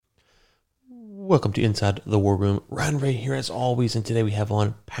Welcome to Inside the War Room. Ryan Ray here as always, and today we have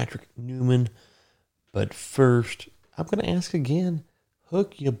on Patrick Newman. But first, I'm going to ask again,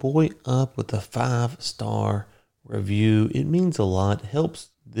 hook your boy up with a 5-star review. It means a lot,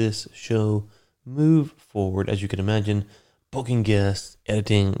 helps this show move forward. As you can imagine, booking guests,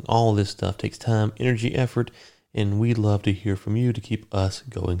 editing, all this stuff takes time, energy, effort, and we'd love to hear from you to keep us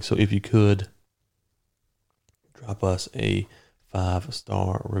going. So if you could, drop us a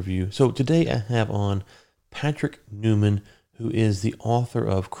 5-star review. So today I have on Patrick Newman, who is the author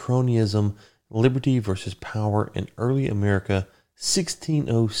of Cronyism, Liberty versus Power in Early America,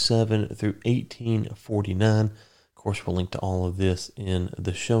 1607 through 1849. Of course, we'll link to all of this in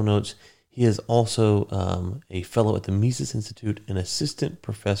the show notes. He is also a fellow at the Mises Institute and assistant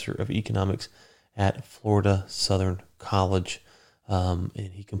professor of economics at Florida Southern College. And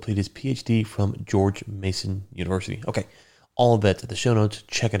he completed his PhD from George Mason University. Okay, all of that's at the show notes.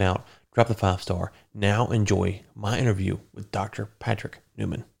 Check it out. Drop the 5-star. Now enjoy my interview with Dr. Patrick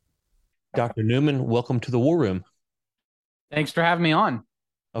Newman. Dr. Newman, welcome to the War Room. Thanks for having me on.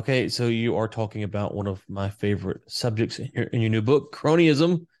 Okay, so you are talking about one of my favorite subjects in your new book,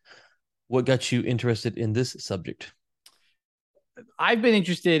 Cronyism. What got you interested in this subject? I've been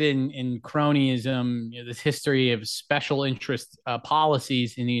interested in cronyism, this history of special interest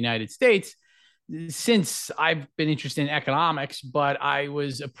policies in the United States since I've been interested in economics, but I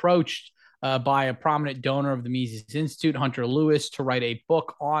was approached by a prominent donor of the Mises Institute, Hunter Lewis, to write a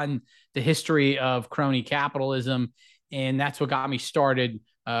book on the history of crony capitalism. And that's what got me started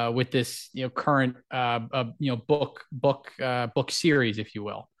with this, current, book series, if you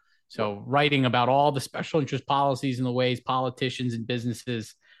will. So writing about all the special interest policies and the ways politicians and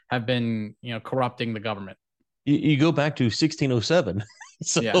businesses have been, corrupting the government. You go back to 1607,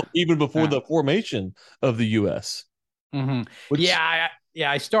 so Yeah. even before Yeah. the formation of the U.S. Mm-hmm. Which,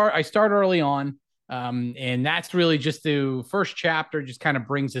 I start early on, and that's really just the first chapter. Just kind of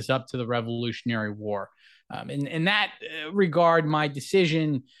brings us up to the Revolutionary War. In that regard, my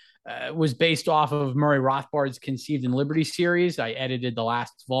decision was based off of Murray Rothbard's Conceived in Liberty series. I edited the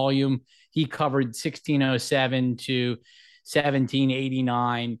last volume. He covered 1607 to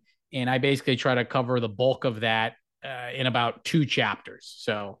 1789, and I basically try to cover the bulk of that in about 2 chapters.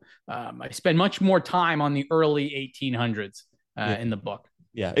 So I spend much more time on the early 1800s yeah. in the book.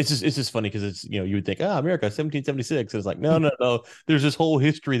 Yeah, it's just funny because it's, you would think, America, 1776. And it's like, no. There's this whole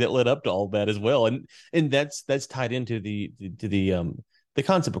history that led up to all that as well. And that's tied into the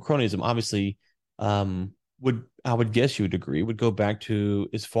concept of cronyism. Obviously, I would guess you would agree, would go back to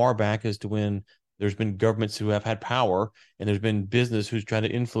as far back as to when there's been governments who have had power and there's been business who's trying to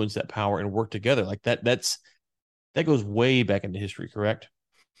influence that power and work together. Like that goes way back into history, correct?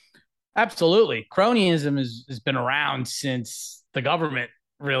 Absolutely. Cronyism has been around since the government,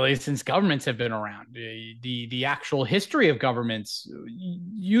 really, since governments have been around. The actual history of governments,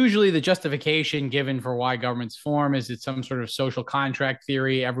 usually the justification given for why governments form is it's some sort of social contract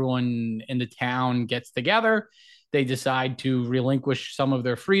theory. Everyone in the town gets together. They decide to relinquish some of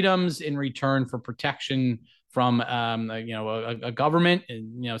their freedoms in return for protection from a government,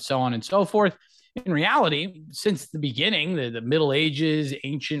 and so on and so forth. In reality, since the beginning, the Middle Ages,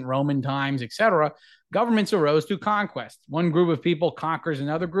 ancient Roman times, etc., governments arose through conquest. One group of people conquers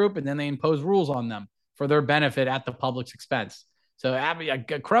another group, and then they impose rules on them for their benefit at the public's expense. So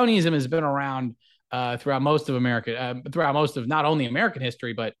cronyism has been around throughout most of America, throughout most of not only American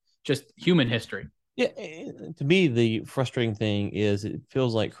history, but just human history. Yeah, to me, the frustrating thing is it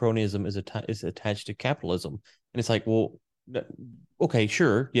feels like cronyism is attached to capitalism, and it's like, well, okay,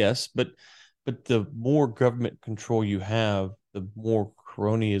 sure, yes, but the more government control you have, the more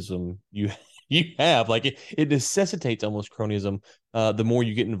cronyism you have. Like it necessitates almost cronyism. The more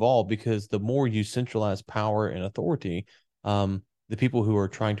you get involved, because the more you centralize power and authority, the people who are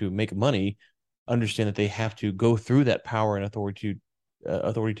trying to make money understand that they have to go through that power and authority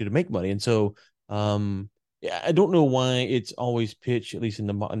to make money. And so, yeah, I don't know why it's always pitched, at least in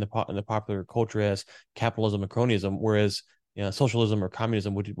the popular culture, as capitalism and cronyism, whereas socialism or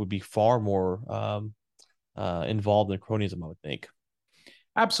communism would be far more involved in cronyism, I would think.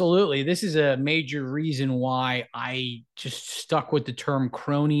 Absolutely. This is a major reason why I just stuck with the term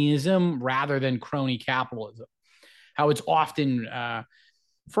cronyism rather than crony capitalism, how it's often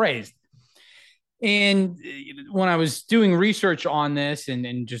phrased. And when I was doing research on this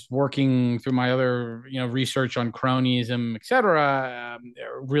and just working through my other, research on cronyism, et cetera,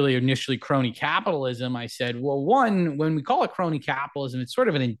 really initially crony capitalism, I said, well, one, when we call it crony capitalism, it's sort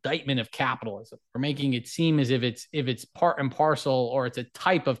of an indictment of capitalism. We're making it seem as if it's part and parcel, or it's a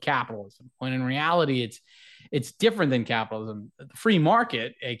type of capitalism, when in reality, it's different than capitalism. The free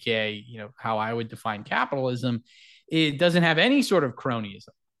market, aka how I would define capitalism, it doesn't have any sort of cronyism,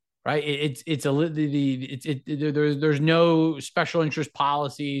 right? There's no special interest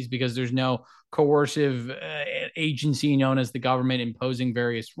policies because there's no coercive agency known as the government imposing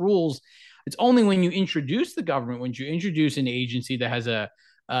various rules. It's only when you introduce the government, when you introduce an agency that has a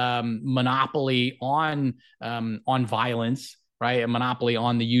monopoly on violence, right? A monopoly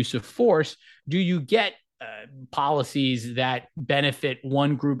on the use of force, do you get policies that benefit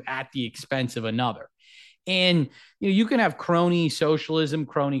one group at the expense of another? And you can have crony socialism,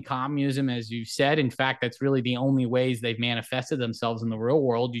 crony communism, as you said. In fact, that's really the only ways they've manifested themselves in the real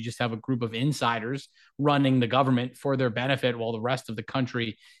world. You just have a group of insiders running the government for their benefit while the rest of the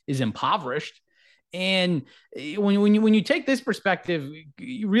country is impoverished. And when you take this perspective,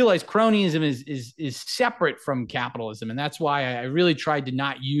 you realize cronyism is separate from capitalism, and that's why I really tried to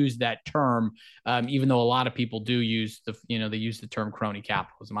not use that term, even though a lot of people do use they use the term crony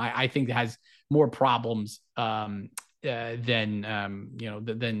capitalism. I think it has more problems than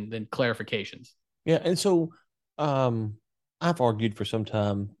clarifications. Yeah, and so I've argued for some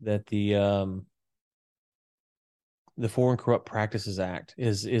time that the Foreign Corrupt Practices Act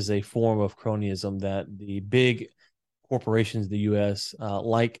is a form of cronyism that the big corporations in the U.S.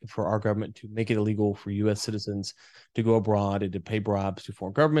 Like for our government to make it illegal for U.S. citizens to go abroad and to pay bribes to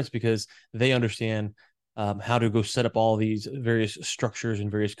foreign governments because they understand how to go set up all these various structures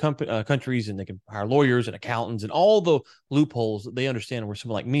in various countries, and they can hire lawyers and accountants and all the loopholes that they understand. Where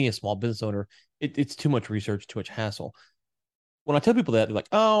someone like me, a small business owner, it's too much research, too much hassle. When I tell people that, they're like,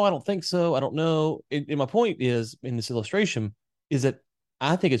 "Oh, I don't think so. I don't know." And my point is, in this illustration, is that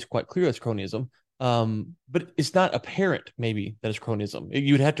I think it's quite clear that's cronyism, but it's not apparent maybe that it's cronyism.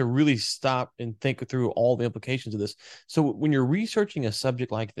 You'd have to really stop and think through all the implications of this. So when you're researching a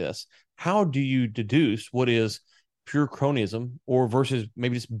subject like this, how do you deduce what is pure cronyism or versus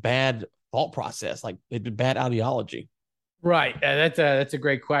maybe just bad thought process, like bad ideology? Right. That's a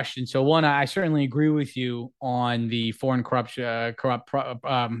great question. So one, I certainly agree with you on the Foreign Corrupt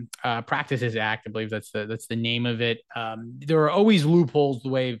Practices Act. I believe that's the name of it. There are always loopholes the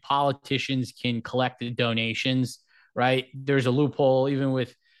way politicians can collect the donations. Right. There's a loophole even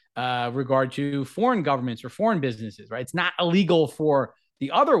with regard to foreign governments or foreign businesses. Right. It's not illegal for the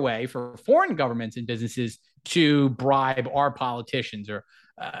other way for foreign governments and businesses to bribe our politicians or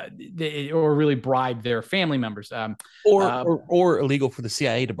really bribe their family members, or illegal for the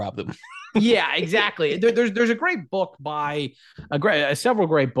CIA to bribe them. Yeah, exactly. There's a great book by several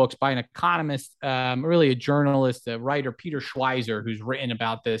great books by an economist, really a journalist, a writer, Peter Schweizer, who's written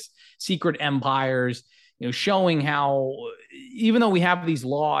about this secret empires. Showing how even though we have these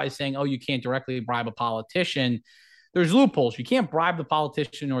laws saying, oh, you can't directly bribe a politician, there's loopholes. You can't bribe the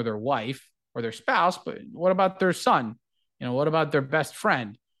politician or their wife or their spouse, but what about their son? What about their best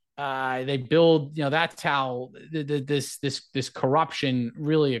friend? They build, that's how this corruption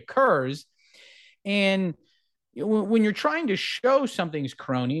really occurs. And when you're trying to show something's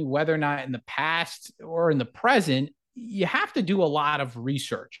crony, whether or not in the past or in the present, you have to do a lot of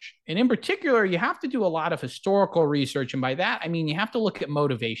research. And in particular, you have to do a lot of historical research. And by that, I mean, you have to look at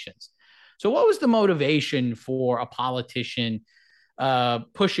motivations. So what was the motivation for a politician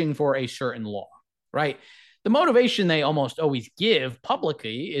pushing for a certain law, right? The motivation they almost always give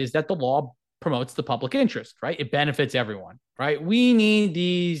publicly is that the law promotes the public interest, right? It benefits everyone, right? We need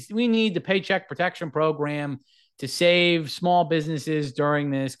the Paycheck Protection Program to save small businesses during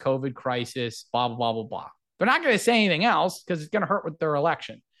this COVID crisis, blah, blah, blah, blah, blah. They're not going to say anything else because it's going to hurt with their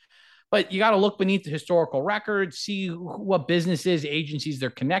election. But you got to look beneath the historical records, see what businesses, agencies they're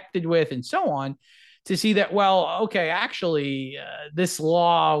connected with, and so on, to see that, well, okay, actually, this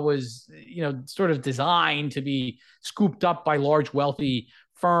law was, sort of designed to be scooped up by large, wealthy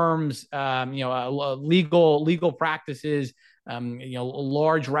firms, legal practices,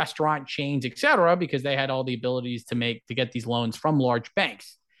 large restaurant chains, et cetera, because they had all the abilities to get these loans from large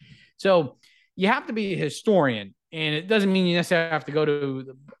banks. So you have to be a historian. And it doesn't mean you necessarily have to go to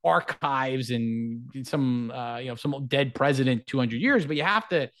the archives and some dead president 200 years, but you have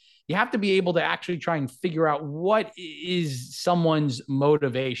to be able to actually try and figure out what is someone's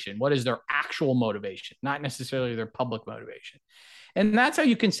motivation, what is their actual motivation, not necessarily their public motivation. And that's how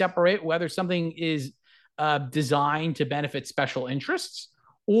you can separate whether something is designed to benefit special interests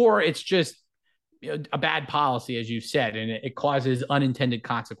or it's just a bad policy, as you said, and it causes unintended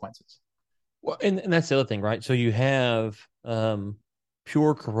consequences. Well, and that's the other thing, right? So you have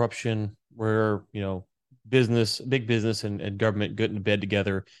pure corruption where, big business and government get into bed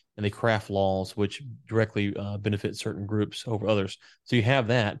together and they craft laws which directly benefit certain groups over others. So you have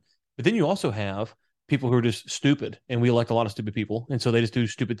that. But then you also have people who are just stupid, and we elect a lot of stupid people, and so they just do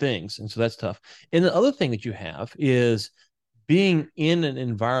stupid things, and so that's tough. And the other thing that you have is being in an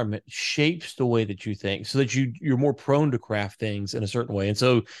environment shapes the way that you think, so that you're more prone to craft things in a certain way. And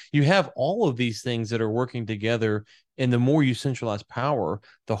so you have all of these things that are working together, and the more you centralize power,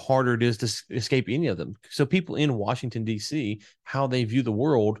 the harder it is to escape any of them. So people in Washington D.C., how they view the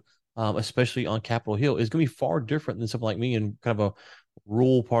world, especially on Capitol Hill, is going to be far different than something like me in kind of a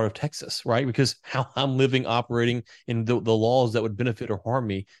rural part of Texas, right? Because how I'm living, operating, and the laws that would benefit or harm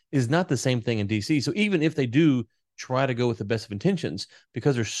me is not the same thing in DC. So even if they do try to go with the best of intentions,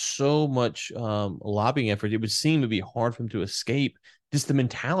 because there's so much lobbying effort, it would seem to be hard for them to escape just the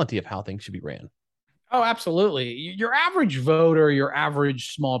mentality of how things should be ran. Oh, absolutely. Your average voter, your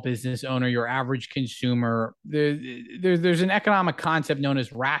average small business owner, your average consumer, there's an economic concept known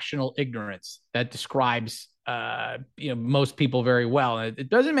as rational ignorance that describes most people very well. It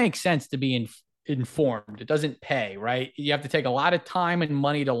doesn't make sense to be informed. It doesn't pay, right? You have to take a lot of time and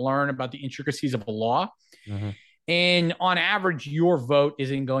money to learn about the intricacies of a law. Mm-hmm. And on average, your vote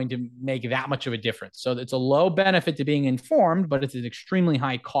isn't going to make that much of a difference. So it's a low benefit to being informed, but it's an extremely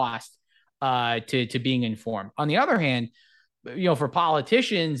high cost to being informed. On the other hand, for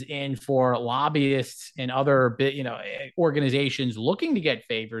politicians and for lobbyists and other organizations looking to get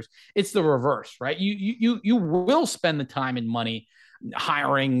favors, it's the reverse, right? You will spend the time and money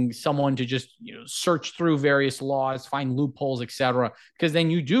hiring someone to just search through various laws, find loopholes, etc., because then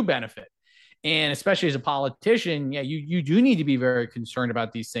you do benefit. And especially as a politician, yeah, you do need to be very concerned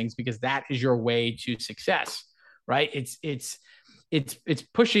about these things because that is your way to success, right? It's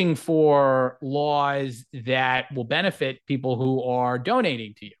pushing for laws that will benefit people who are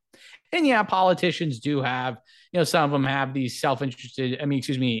donating to you. And yeah, politicians do have, some of them have these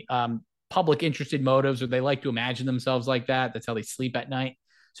public interested motives, or they like to imagine themselves like that. That's how they sleep at night,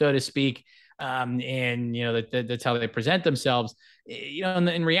 so to speak. And that's how they present themselves.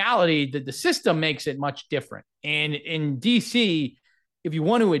 In reality, the system makes it much different. And in DC, if you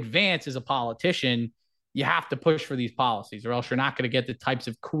want to advance as a politician, you have to push for these policies, or else you're not going to get the types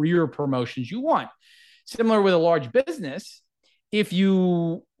of career promotions you want. Similar with a large business, if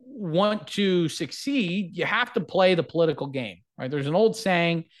you want to succeed, you have to play the political game, right? There's an old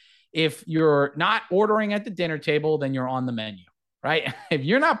saying, if you're not ordering at the dinner table, then you're on the menu, right? If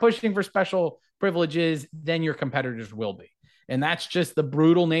you're not pushing for special privileges, then your competitors will be. And that's just the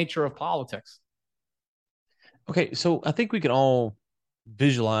brutal nature of politics. Okay, so I think we can all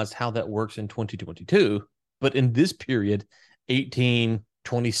visualize how that works in 2022, but in this period,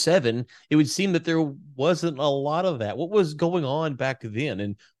 1827, it would seem that there wasn't a lot of that. What was going on back then,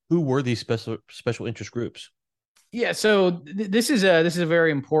 and who were these special interest groups? Yeah, so this is a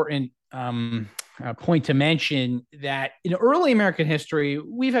very important point to mention, that in early American history,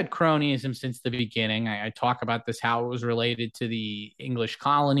 we've had cronyism since the beginning. I talk about this, how it was related to the English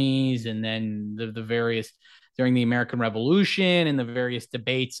colonies, and then the various during the American Revolution, and the various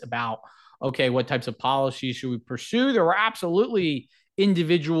debates about, okay, what types of policies should we pursue? There were absolutely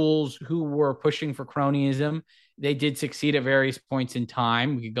individuals who were pushing for cronyism. They did succeed at various points in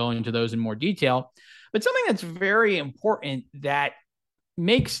time. We could go into those in more detail. But something that's very important that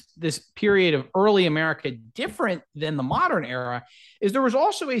makes this period of early America different than the modern era is there was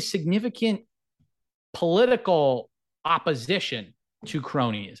also a significant political opposition to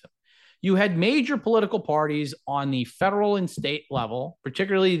cronyism. You had major political parties on the federal and state level,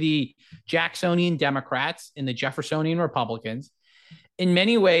 particularly the Jacksonian Democrats and the Jeffersonian Republicans. In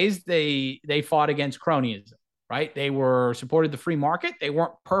many ways, they fought against cronyism, right? They were supported the free market. They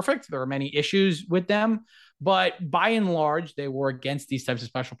weren't perfect. There were many issues with them, but by and large, they were against these types of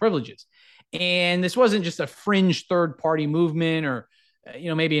special privileges. And this wasn't just a fringe third party movement, or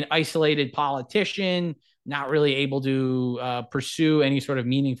maybe an isolated politician not really able to pursue any sort of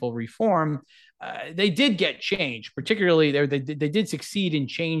meaningful reform. They did get change, particularly they did succeed in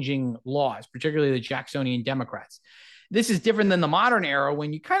changing laws, particularly the Jacksonian Democrats. This is different than the modern era,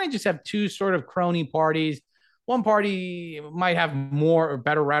 when you kind of just have two sort of crony parties. One party might have more or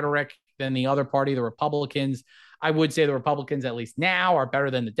better rhetoric than the other party, the Republicans. I would say the Republicans, at least now, are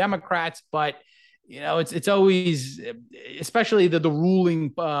better than the Democrats, but it's always, especially the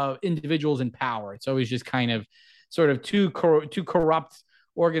ruling individuals in power, it's always just kind of sort of two corrupt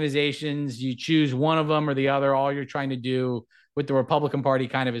organizations. You choose one of them or the other. All you're trying to do with the Republican Party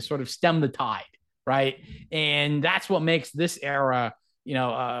kind of is sort of stem the tide, right? And that's what makes this era,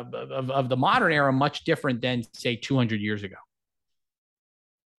 of the modern era, much different than, say, 200 years ago.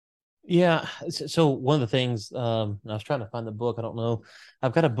 Yeah. So one of the things, I was trying to find the book. I don't know.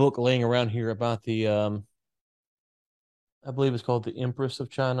 I've got a book laying around here about the, I believe it's called The Empress of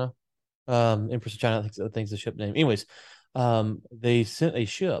China. Empress of China, I think the ship name. Anyways, they sent a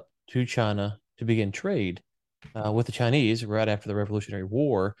ship to China to begin trade with the Chinese right after the Revolutionary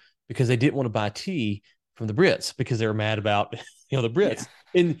War because they didn't want to buy tea from the Brits because they were mad about the Yeah. Brits.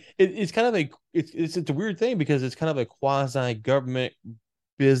 And it's kind of it's a weird thing because it's kind of a quasi government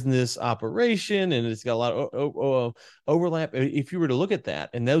business operation and it's got a lot of overlap. If you were to look at that,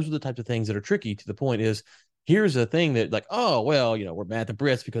 and those are the types of things that are tricky to the point is here's a thing that like, oh, well, we're mad at the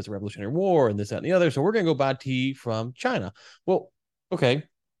Brits because of the Revolutionary War and this, that, and the other. So we're going to go buy tea from China. Well, okay.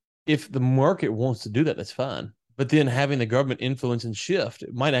 If the market wants to do that, that's fine. But then having the government influence and shift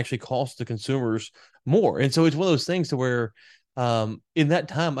it might actually cost the consumers more. And so it's one of those things to where in that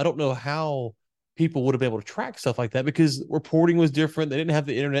time, I don't know how people would have been able to track stuff like that because reporting was different. They didn't have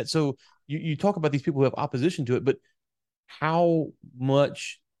the internet. So you talk about these people who have opposition to it, but how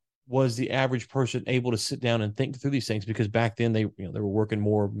much was the average person able to sit down and think through these things? Because back then they were working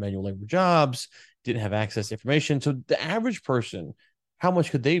more manual labor jobs, didn't have access to information. So the average person, how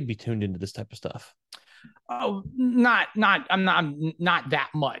much could they be tuned into this type of stuff? Oh, not that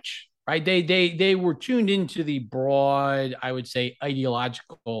much, right? They were tuned into the broad, I would say,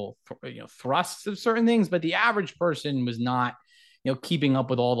 ideological, thrusts of certain things, but the average person was not, keeping up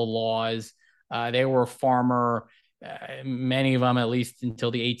with all the laws. They were a farmer. Many of them, at least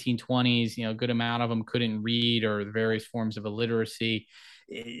until the 1820s, a good amount of them couldn't read or the various forms of illiteracy.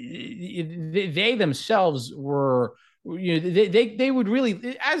 They themselves were they would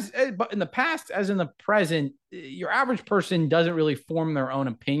really as in the past as in the present, your average person doesn't really form their own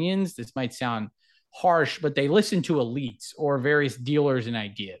opinions. This might sound harsh, but they listen to elites or various dealers in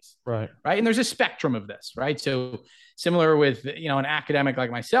ideas, Right. and there's a spectrum of this, right? So similar with an academic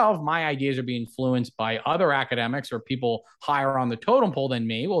like myself, my ideas are being influenced by other academics or people higher on the totem pole than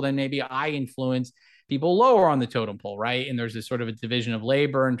me. Well, then maybe I influence people lower on the totem pole, right? And there's this sort of a division of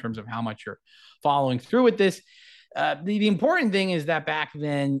labor in terms of how much you're following through with this. The important thing is that back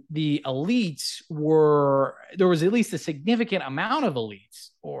then the elites there was at least a significant amount of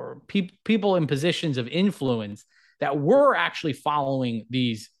elites or people in positions of influence that were actually following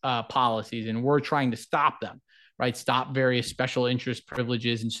these policies and were trying to stop them, right? Stop various special interest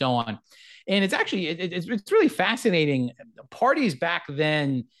privileges and so on. And it's actually it's really fascinating. Parties back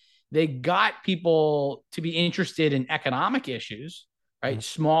then, they got people to be interested in economic issues, right? Mm-hmm.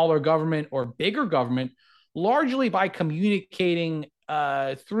 Smaller government or bigger government, largely by communicating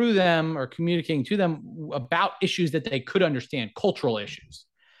through them or communicating to them about issues that they could understand, cultural issues,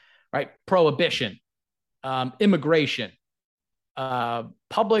 right? Prohibition, immigration,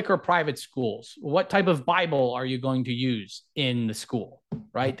 public or private schools. What type of Bible are you going to use in the school,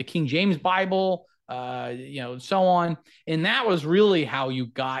 right? The King James Bible, so on. And that was really how you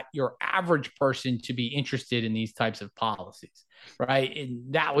got your average person to be interested in these types of policies, right?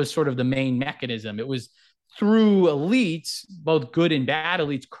 And that was sort of the main mechanism. It was through elites, both good and bad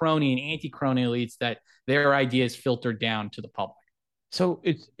elites, crony and anti-crony elites, that their ideas filtered down to the public. So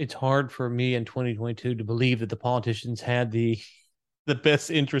it's hard for me in 2022 to believe that the politicians had the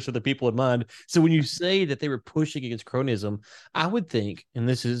best interest of the people in mind. So when you say that they were pushing against cronyism, I would think, and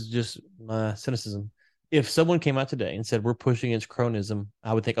this is just my cynicism, if someone came out today and said we're pushing against cronyism,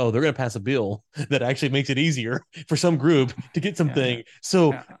 I would think, oh, they're going to pass a bill that actually makes it easier for some group to get something. Yeah.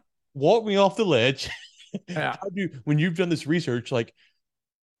 So Yeah. walk me off the ledge. Yeah. When you've done this research, like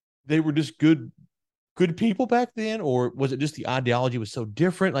they were just good people back then, or was it just the ideology was so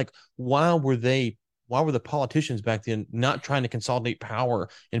different? Like why were the politicians back then not trying to consolidate power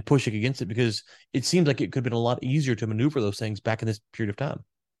and pushing against it? Because it seems like it could have been a lot easier to maneuver those things back in this period of time.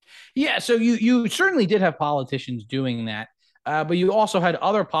 Yeah, so you certainly did have politicians doing that, but you also had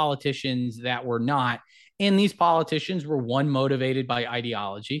other politicians that were not, and these politicians were one motivated by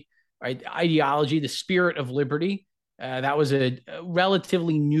ideology, right? Ideology, the spirit of liberty. That was a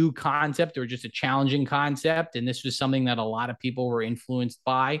relatively new concept or just a challenging concept, and this was something that a lot of people were influenced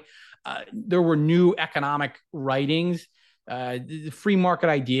by. There were new economic writings, free market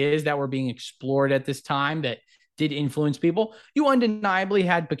ideas that were being explored at this time that did influence people. You undeniably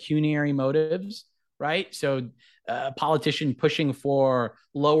had pecuniary motives, right? So a politician pushing for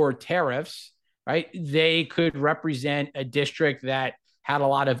lower tariffs, right? They could represent a district that had a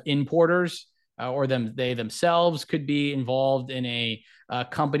lot of importers, or they themselves could be involved in a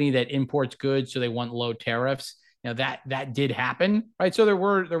company that imports goods, so they want low tariffs. That did happen, right? So there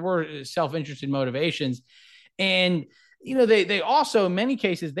were self-interested motivations, and they also, in many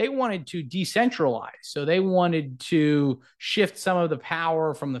cases, they wanted to decentralize. So they wanted to shift some of the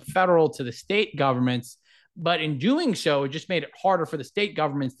power from the federal to the state governments. But in doing so, it just made it harder for the state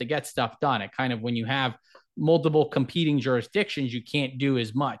governments to get stuff done. It kind of, when you have multiple competing jurisdictions, you can't do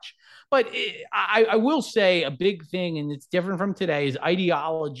as much. But I will say a big thing, and it's different from today, is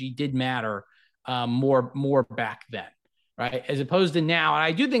ideology did matter more back then, right? As opposed to now. And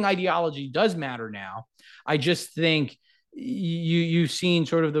I do think ideology does matter now. I just think you've seen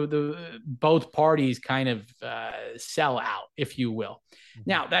sort of the both parties kind of sell out, if you will.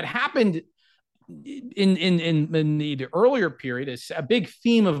 Now that happened in the earlier period. A big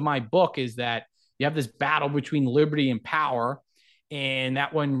theme of my book is that you have this battle between liberty and power, and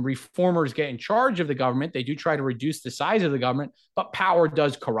that when reformers get in charge of the government, they do try to reduce the size of the government, but power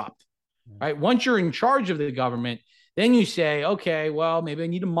does corrupt, right? Once you're in charge of the government, then you say, okay, well, maybe I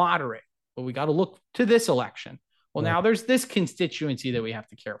need to moderate, but we got to look to this election. Well, now there's this constituency that we have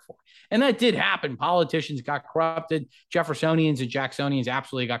to care for. And that did happen. Politicians got corrupted. Jeffersonians and Jacksonians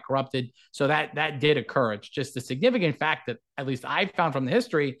absolutely got corrupted. So that did occur. It's just a significant fact that at least I found from the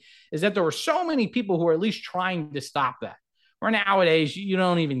history is that there were so many people who were at least trying to stop that. Where nowadays, you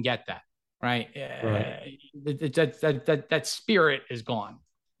don't even get that, right? That spirit is gone.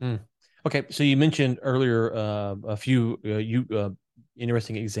 Okay, so you mentioned earlier a few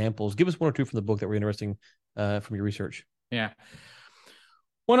interesting examples. Give us one or two from the book that were interesting from your research. Yeah.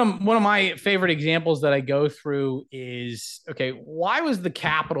 One of my favorite examples that I go through is, okay, why was the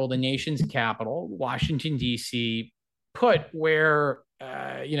capital, the nation's capital, Washington, D.C., put where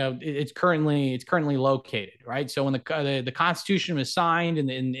it's currently located, right? So when the Constitution was signed and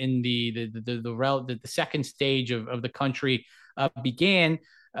in the second stage of the country began,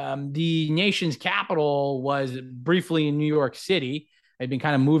 the nation's capital was briefly in New York City. Had been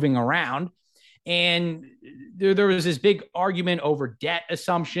kind of moving around. And there was this big argument over debt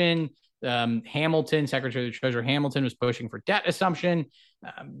assumption. Hamilton, Secretary of the Treasury Hamilton, was pushing for debt assumption.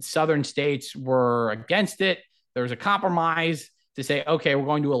 Southern states were against it. There was a compromise to say, okay, we're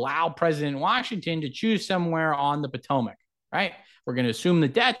going to allow President Washington to choose somewhere on the Potomac, right? We're going to assume the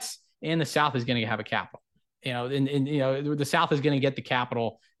debts, and the South is going to have a capital. The South is going to get the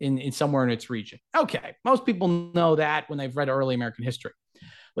capital in somewhere in its region. Okay, most people know that when they've read early American history.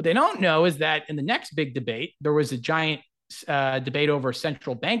 What they don't know is that in the next big debate, there was a giant debate over a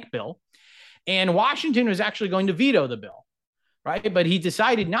central bank bill, and Washington was actually going to veto the bill, right? But he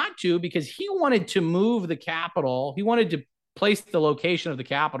decided not to because he wanted to move the capital. He wanted to place the location of the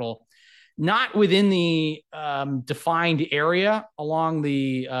capital not within the defined area along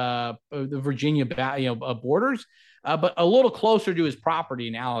the Virginia borders, but a little closer to his property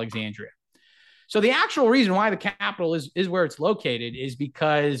in Alexandria. So the actual reason why the capital is where it's located is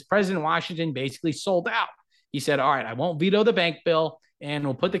because President Washington basically sold out. He said, all right, I won't veto the bank bill, and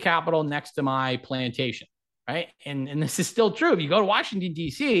we'll put the capital next to my plantation, right? And this is still true. If you go to Washington,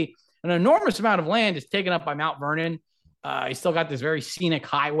 D.C., an enormous amount of land is taken up by Mount Vernon. You still got this very scenic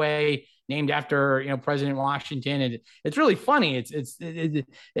highway named after President Washington, and it's really funny.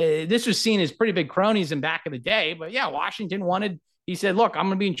 This was seen as pretty big cronyism back in the day, but yeah, Washington he said, look, I'm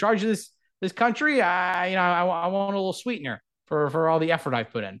going to be in charge of this country. I want a little sweetener for all the effort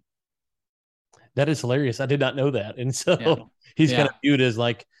I've put in. That is hilarious. I did not know that, and so he's kind of viewed as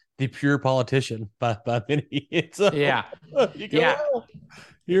like the pure politician by many.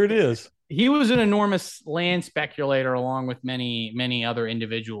 Here it is. He was an enormous land speculator along with many other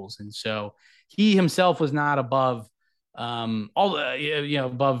individuals, and so he himself was not above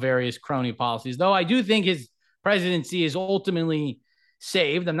above various crony policies. Though I do think his presidency is ultimately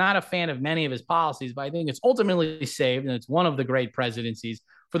saved. I'm not a fan of many of his policies, but I think it's ultimately saved, and it's one of the great presidencies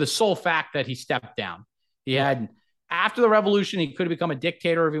for the sole fact that he stepped down. He had, after the revolution, he could have become a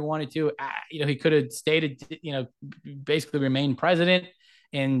dictator if he wanted to. He could have stayed, basically remained president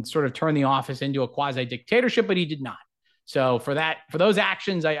and sort of turn the office into a quasi dictatorship, but he did not. So for those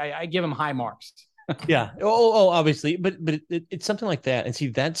actions, I give him high marks. Yeah. Obviously, but it's something like that. And see,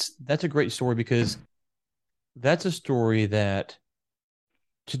 that's a great story, because that's a story that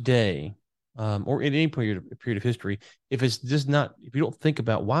today, or in any period of history, if you don't think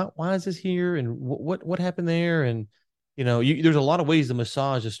about why is this here and what happened there, and there's a lot of ways to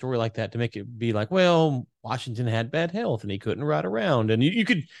massage a story like that to make it be like, well, Washington had bad health and he couldn't ride around, and you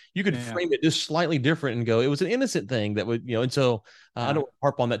could frame it just slightly different and go, it was an innocent thing that would, and so I don't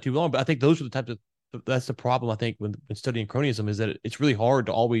harp on that too long, but I think those are the types of, that's the problem I think when studying cronyism, is that it's really hard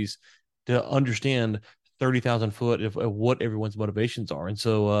to always to understand 30,000 foot of what everyone's motivations are, and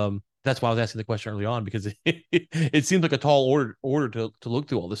so that's why I was asking the question early on, because it seems like a tall order to look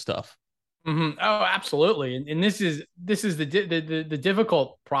through all this stuff. Mm-hmm. Oh, absolutely. And this is the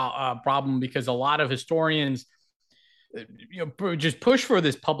difficult problem, because a lot of historians, just push for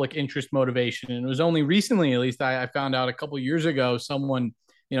this public interest motivation. And it was only recently, at least I found out a couple of years ago, someone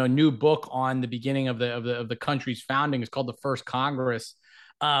new book on the beginning of the country's founding. It's called The First Congress.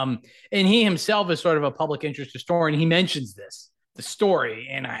 And he himself is sort of a public interest historian. He mentions the story,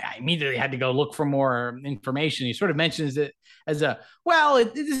 and I immediately had to go look for more information. He sort of mentions it as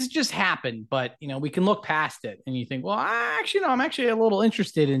this just happened, but we can look past it. And you think, well, I'm actually a little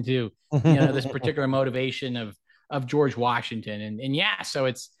interested into this particular motivation of George Washington, and yeah, so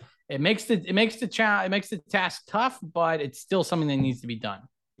it makes the task tough, but it's still something that needs to be done.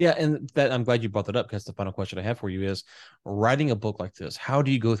 Yeah, and that I'm glad you brought that up, because the final question I have for you is, writing a book like this, how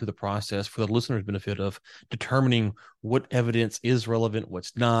do you go through the process for the listener's benefit of determining what evidence is relevant,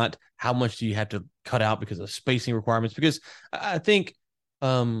 what's not, how much do you have to cut out because of spacing requirements? Because I think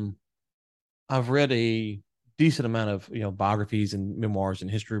I've read a decent amount of biographies and memoirs and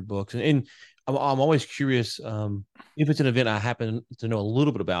history books, and I'm always curious if it's an event I happen to know a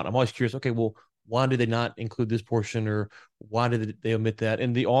little bit about. I'm always curious. Okay, well, why did they not include this portion, or why did they omit that?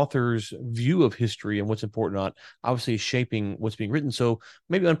 And the author's view of history and what's important or not obviously is shaping what's being written. So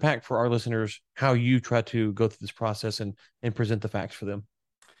maybe unpack for our listeners how you try to go through this process and present the facts for them.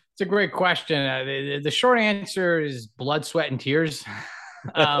 It's a great question. The short answer is blood, sweat, and tears.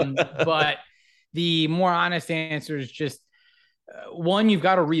 But the more honest answer is just one, you've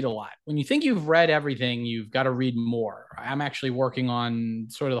got to read a lot. When you think you've read everything, you've got to read more. I'm actually working on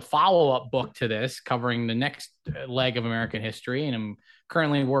sort of the follow-up book to this, covering the next leg of American history, and I'm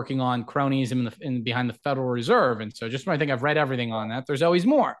currently working on cronyism behind the Federal Reserve. And so, just when I think I've read everything on that, there's always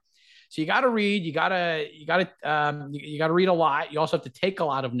more. So you got to read. You got to read a lot. You also have to take a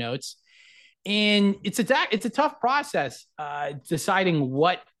lot of notes, and it's a tough process deciding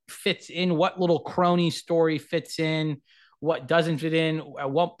what fits in, what little crony story fits in, what doesn't fit in, at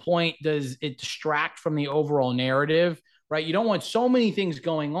what point does it distract from the overall narrative, right? You don't want so many things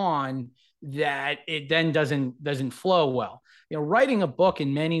going on that it then doesn't flow well. Writing a book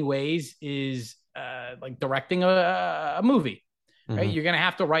in many ways is like directing a movie, right? Mm-hmm. You're going to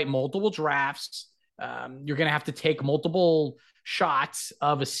have to write multiple drafts. You're going to have to take multiple shots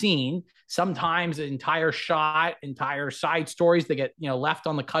of a scene. Sometimes an entire shot, entire side stories, they get left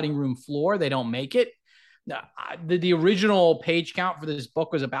on the cutting room floor. They don't make it. The original page count for this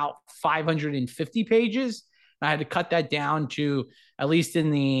book was about 550 pages. I had to cut that down to, at least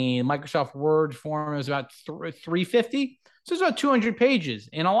in the Microsoft Word form, it was about 350. So it's about 200 pages.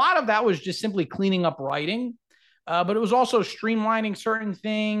 And a lot of that was just simply cleaning up writing. But it was also streamlining certain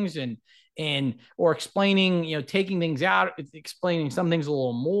things or explaining, taking things out, explaining some things a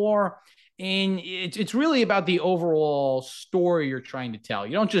little more. And it's really about the overall story you're trying to tell.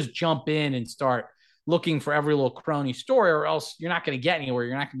 You don't just jump in and start looking for every little crony story, or else you're not going to get anywhere.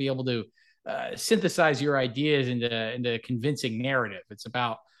 You're not going to be able to synthesize your ideas into a convincing narrative. It's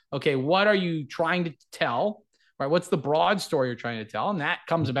about, okay, what are you trying to tell? Right? What's the broad story you're trying to tell? And that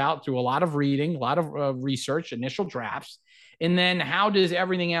comes about through a lot of reading, a lot of research, initial drafts. And then how does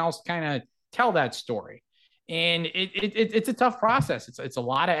everything else kind of tell that story? And it's a tough process. It's a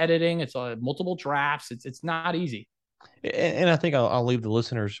lot of editing. It's multiple drafts. It's not easy. And I think I'll leave the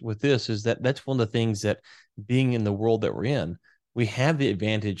listeners with this, is that's one of the things that, being in the world that we're in, we have the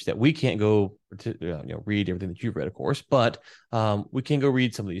advantage that we can't go to read everything that you've read, of course, but we can go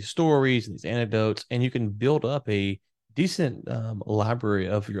read some of these stories and these anecdotes, and you can build up a decent library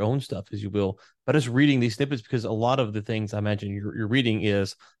of your own stuff, as you will, by just reading these snippets, because a lot of the things I imagine you're reading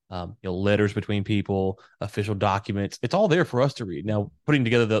is letters between people, official documents. It's all there for us to read. Now, putting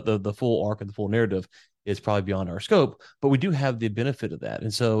together the full arc and the full narrative is probably beyond our scope, but we do have the benefit of that.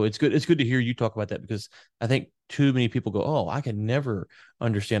 And so it's good to hear you talk about that, because I think too many people go, oh, I can never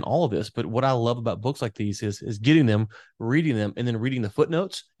understand all of this. But what I love about books like these is getting them, reading them, and then reading the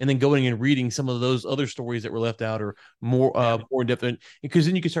footnotes, and then going and reading some of those other stories that were left out, or more in depth. Because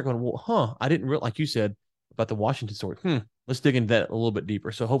then you can start going, well, I didn't realize, like you said about the Washington story. Let's dig into that a little bit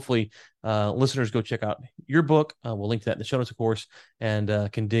deeper. So hopefully listeners go check out your book. We'll link to that in the show notes, of course,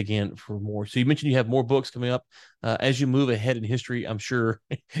 and can dig in for more. So you mentioned you have more books coming up. As you move ahead in history, I'm sure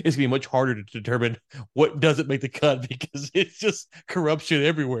it's going to be much harder to determine what doesn't make the cut, because it's just corruption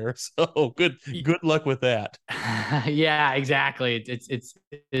everywhere. So good luck with that. Yeah, exactly.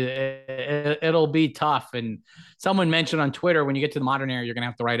 It'll be tough. And someone mentioned on Twitter, when you get to the modern era, you're going to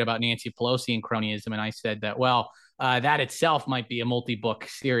have to write about Nancy Pelosi and cronyism. And I said that, that itself might be a multi-book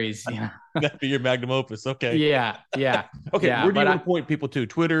series. That'd be your magnum opus. Okay. Yeah. Okay. Yeah, where do you want to point people to?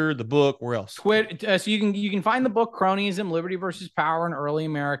 Twitter, the book, where else? Twitter. So you can find the book Cronyism: Liberty versus Power in Early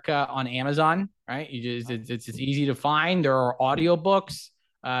America on Amazon. Right. It's easy to find. There are audiobooks.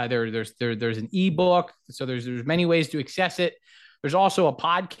 There's an ebook. So there's many ways to access it. There's also a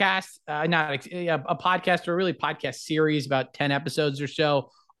podcast, not a podcast, or really podcast series, about 10 episodes or so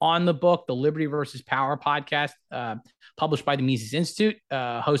on the book, the Liberty versus Power podcast, published by the Mises Institute,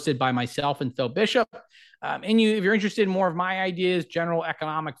 hosted by myself and Phil Bishop. If you're interested in more of my ideas, general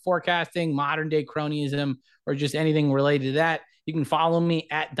economic forecasting, modern day cronyism, or just anything related to that, you can follow me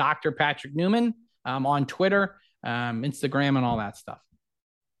at Dr. Patrick Newman on Twitter, Instagram, and all that stuff.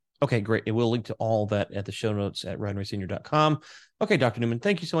 Okay, great. And we'll link to all that at the show notes at RyanRaySenior.com. Okay, Dr. Newman,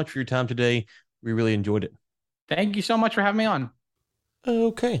 thank you so much for your time today. We really enjoyed it. Thank you so much for having me on.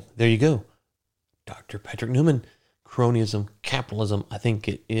 Okay, there you go. Dr. Patrick Newman, cronyism, capitalism. I think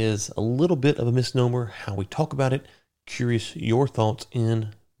it is a little bit of a misnomer how we talk about it. Curious your thoughts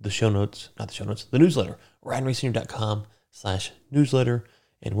in the show notes, not the show notes, the newsletter, RyanRaySenior.com/newsletter,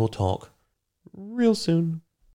 and we'll talk real soon.